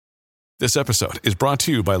This episode is brought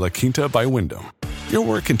to you by La Quinta by Wyndham. Your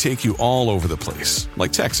work can take you all over the place,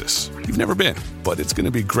 like Texas. You've never been, but it's going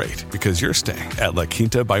to be great because you're staying at La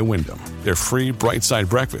Quinta by Wyndham. Their free Bright Side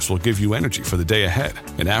breakfast will give you energy for the day ahead.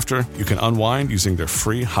 And after, you can unwind using their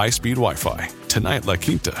free high-speed Wi-Fi. Tonight, La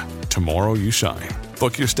Quinta. Tomorrow, you shine.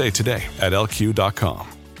 Book your stay today at lq.com.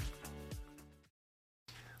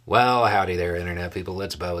 Well, howdy there, Internet people.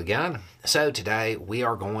 It's Bo again. So today we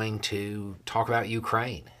are going to talk about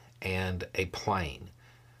Ukraine and a plane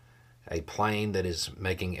that is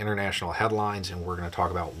making international headlines, and we're going to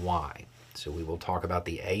talk about why. So we will talk about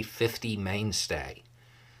the A-50 Mainstay,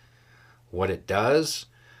 what it does,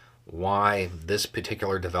 why this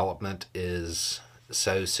particular development is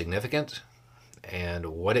so significant, and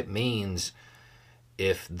what it means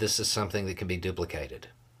if this is something that can be duplicated.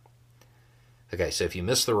 Okay, so if you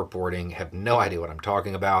missed the reporting, have no idea what I'm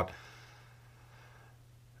talking about,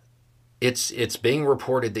 it's being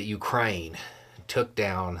reported that Ukraine took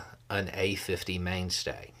down an A-50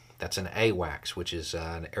 Mainstay. That's an AWACS, which is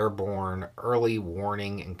an airborne early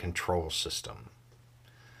warning and control system.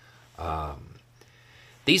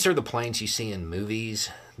 These are the planes you see in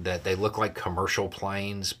movies that they look like commercial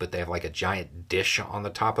planes, but they have like a giant dish on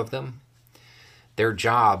the top of them. Their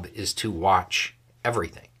job is to watch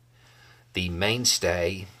everything. The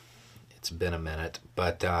Mainstay, it's been a minute,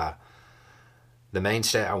 but the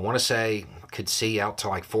Mainstay, I want to say, could see out to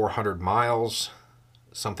like 400 miles,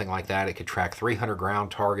 something like that. It could track 300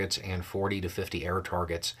 ground targets and 40 to 50 air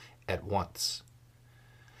targets at once.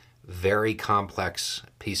 Very complex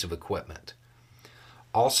piece of equipment.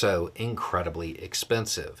 Also incredibly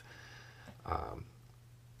expensive.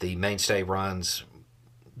 The Mainstay runs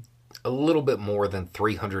a little bit more than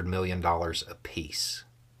 $300 million a piece.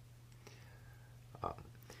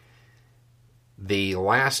 The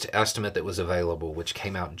last estimate that was available, which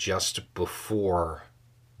came out just before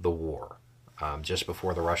the war, just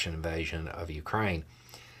before the Russian invasion of Ukraine,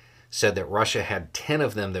 said that Russia had 10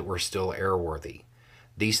 of them that were still airworthy.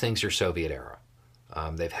 These things are Soviet era.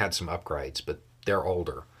 They've had some upgrades, but they're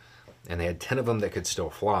older. And they had 10 of them that could still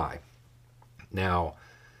fly. Now,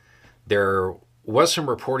 there was some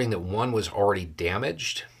reporting that one was already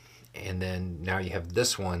damaged, and then now you have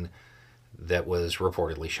this one that was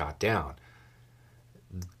reportedly shot down.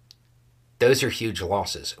 Those are huge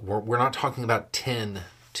losses. We're not talking about 10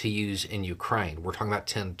 to use in Ukraine. We're talking about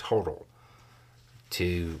 10 total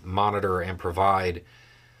to monitor and provide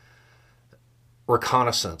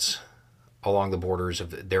reconnaissance along the borders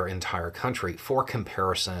of their entire country. For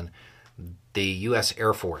comparison, the U.S.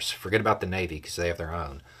 Air Force, forget about the Navy because they have their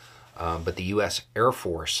own, but the U.S. Air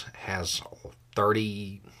Force has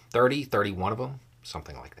 31 of them,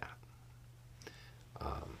 something like that.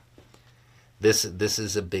 This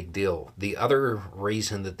is a big deal. The other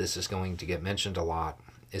reason that this is going to get mentioned a lot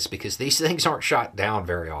is because these things aren't shot down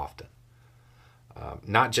very often.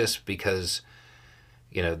 Not just because,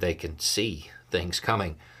 they can see things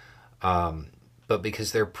coming, but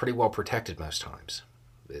because they're pretty well protected most times.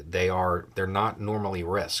 They're not normally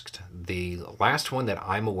risked. The last one that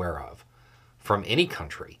I'm aware of from any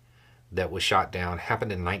country that was shot down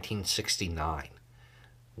happened in 1969.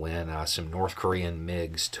 When some North Korean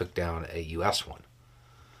MiGs took down a U.S. one.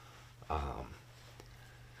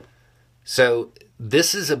 So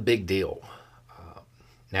this is a big deal.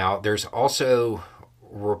 Now, there's also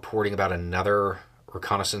reporting about another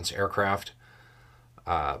reconnaissance aircraft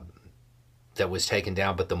that was taken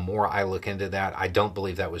down, but the more I look into that, I don't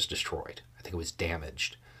believe that was destroyed. I think it was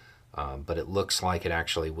damaged, but it looks like it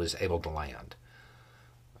actually was able to land.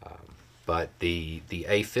 But the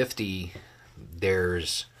A-50...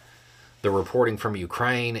 there's the reporting from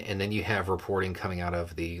Ukraine, and then you have reporting coming out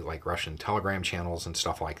of the Russian Telegram channels and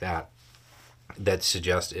stuff like that that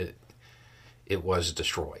suggest it was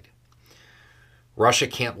destroyed. Russia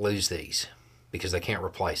can't lose these because they can't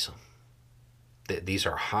replace them. These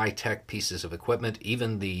are high-tech pieces of equipment.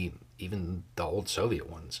 Even the old Soviet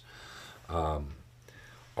ones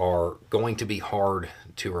are going to be hard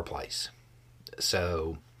to replace.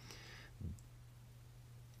 So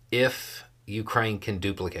if Ukraine can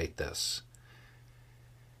duplicate this,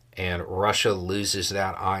 and Russia loses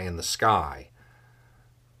that eye in the sky,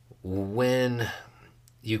 when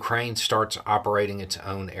Ukraine starts operating its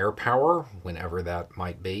own air power, whenever that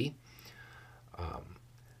might be,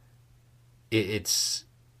 it's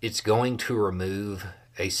going to remove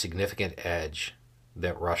a significant edge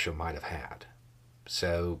that Russia might have had.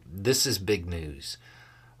 So this is big news.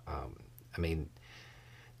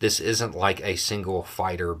 This isn't like a single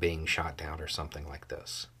fighter being shot down or something like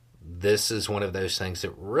this. This is one of those things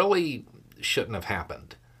that really shouldn't have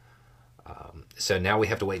happened. So now we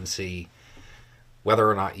have to wait and see whether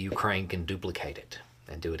or not Ukraine can duplicate it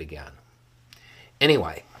and do it again.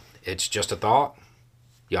 Anyway, it's just a thought.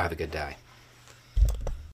 Y'all have a good day.